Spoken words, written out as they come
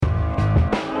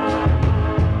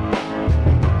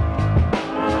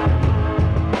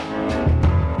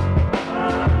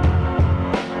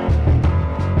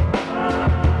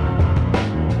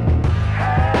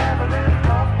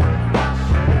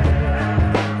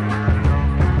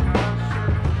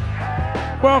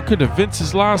Welcome to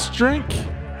Vince's Last Drink.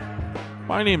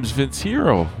 My name's Vince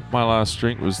Hero. My last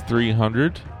drink was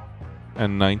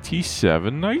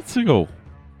 397 nights ago.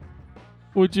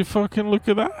 Would you fucking look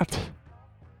at that?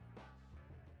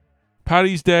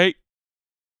 Paddy's Day.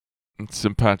 It's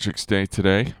St. Patrick's Day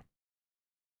today.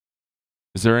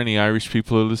 Is there any Irish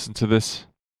people who listen to this?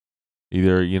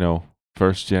 Either,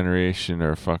 first generation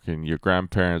or fucking your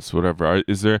grandparents, whatever.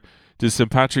 Does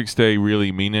St. Patrick's Day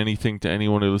really mean anything to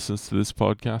anyone who listens to this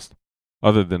podcast?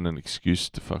 Other than an excuse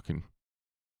to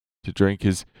drink?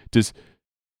 Does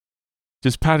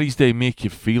Paddy's Day make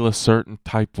you feel a certain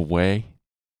type of way?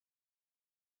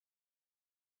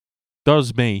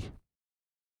 Does me.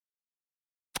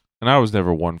 And I was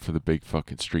never one for the big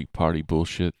fucking street party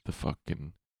bullshit, the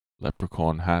fucking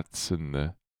leprechaun hats and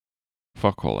the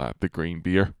fuck all that, the green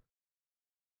beer.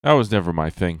 That was never my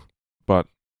thing. But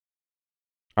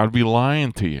I'd be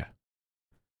lying to you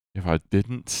if I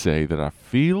didn't say that I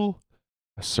feel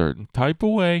a certain type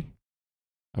of way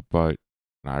about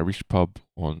an Irish pub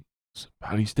on St.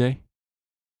 Paddy's Day.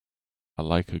 I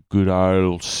like a good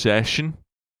old session,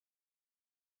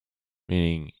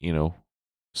 meaning,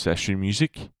 session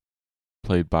music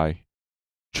played by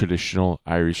traditional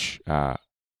Irish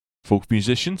folk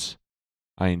musicians.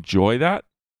 I enjoy that,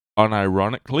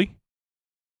 unironically.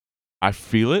 I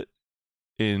feel it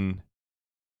in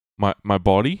my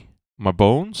body, my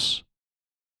bones.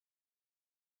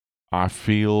 I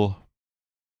want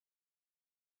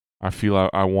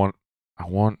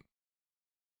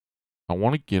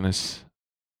a Guinness,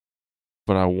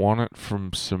 but I want it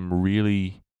from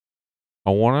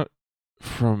I want it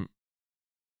from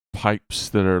pipes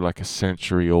that are like a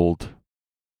century old.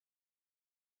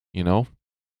 I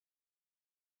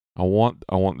want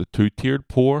the two-tiered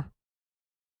pour.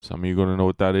 Some of you are going to know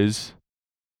what that is.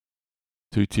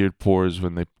 Two-tiered pour is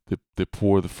when they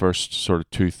pour the first sort of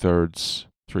 2/3,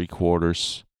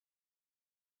 3/4,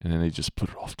 and then they just put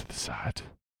it off to the side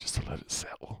just to let it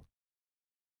settle.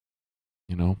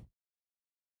 You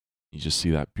just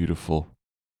see that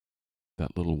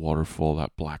little waterfall,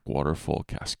 that black waterfall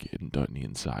cascading down the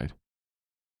inside.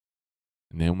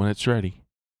 And then when it's ready,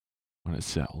 when it's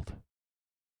settled,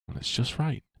 when it's just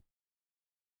right,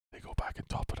 they go back and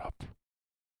top it up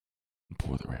and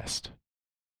pour the rest.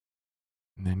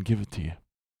 And then give it to you.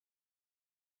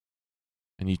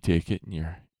 And you take it in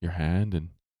your hand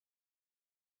and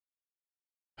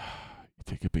you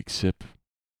take a big sip.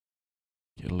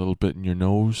 Get a little bit in your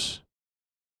nose.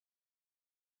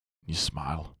 You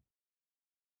smile.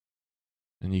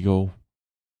 And you go,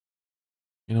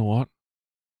 you know what?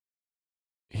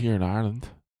 Here in Ireland,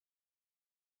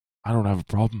 I don't have a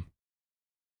problem.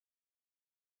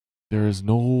 There is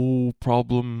no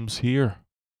problems here.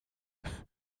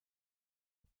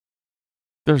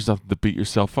 There's nothing to beat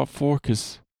yourself up for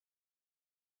because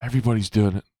everybody's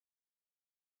doing it.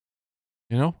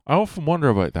 I often wonder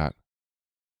about that.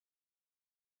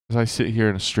 As I sit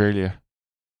here in Australia,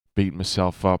 beating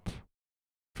myself up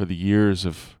for the years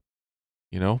of,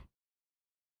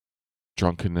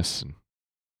 drunkenness and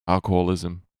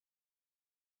alcoholism,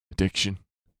 addiction.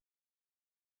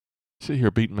 I sit here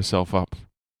beating myself up.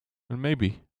 And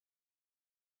maybe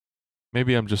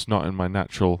I'm just not in my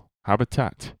natural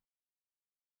habitat.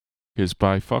 Because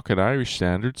by fucking Irish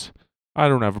standards, I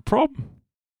don't have a problem.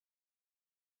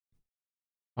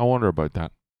 I wonder about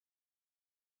that.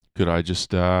 Could I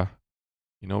just,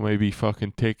 maybe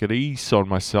fucking take it easy on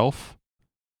myself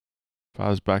if I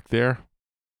was back there?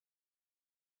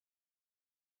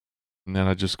 And then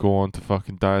I just go on to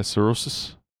fucking die of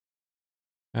cirrhosis.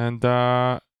 And,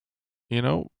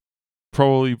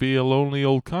 probably be a lonely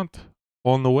old cunt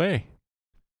on the way.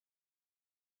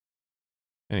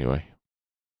 Anyway.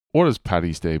 What does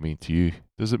Paddy's Day mean to you?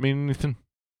 Does it mean anything?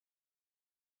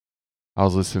 I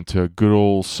was listening to a good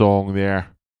old song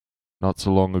there not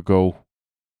so long ago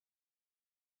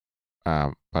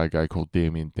by a guy called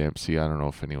Damien Dempsey. I don't know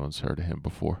if anyone's heard of him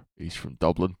before. He's from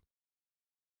Dublin.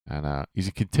 And he's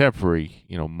a contemporary,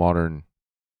 modern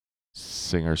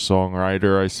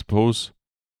singer-songwriter, I suppose.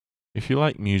 If you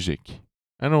like music,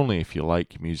 and only if you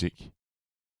like music,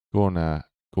 go on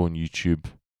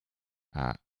YouTube.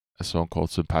 A song called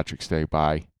St. Patrick's Day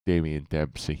by Damien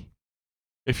Dempsey.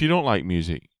 If you don't like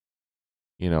music,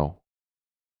 if you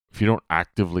don't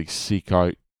actively seek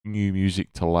out new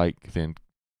music to like, then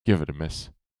give it a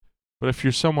miss. But if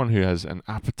you're someone who has an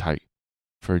appetite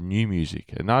for new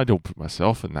music, and I don't put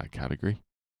myself in that category,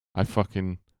 I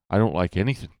don't like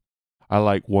anything. I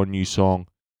like one new song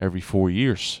every 4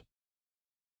 years.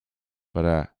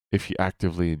 But if you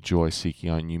actively enjoy seeking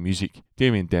out new music,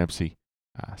 Damien Dempsey,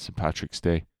 St. Patrick's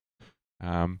Day,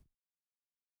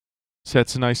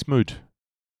 sets a nice mood.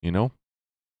 you know?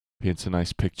 Paints a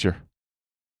nice picture.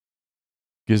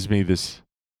 Gives me this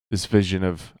vision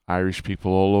of Irish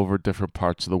people all over different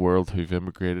parts of the world who've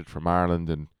immigrated from Ireland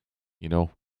and, you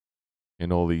know,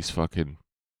 in all these fucking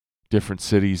different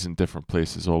cities and different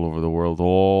places all over the world,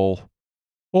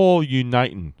 all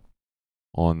uniting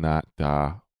on that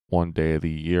one day of the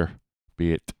year,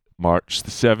 be it March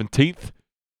the 17th,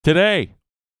 today.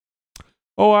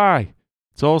 Oh, aye.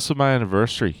 It's also my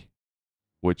anniversary,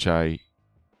 which I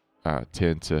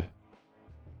tend to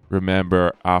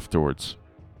remember afterwards.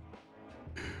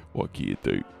 What can you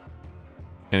do?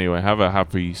 Anyway, have a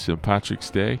happy St. Patrick's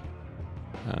Day.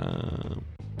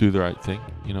 Do the right thing,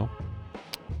 you know.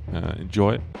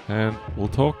 Enjoy it. And we'll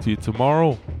talk to you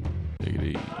tomorrow. Take it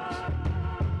easy.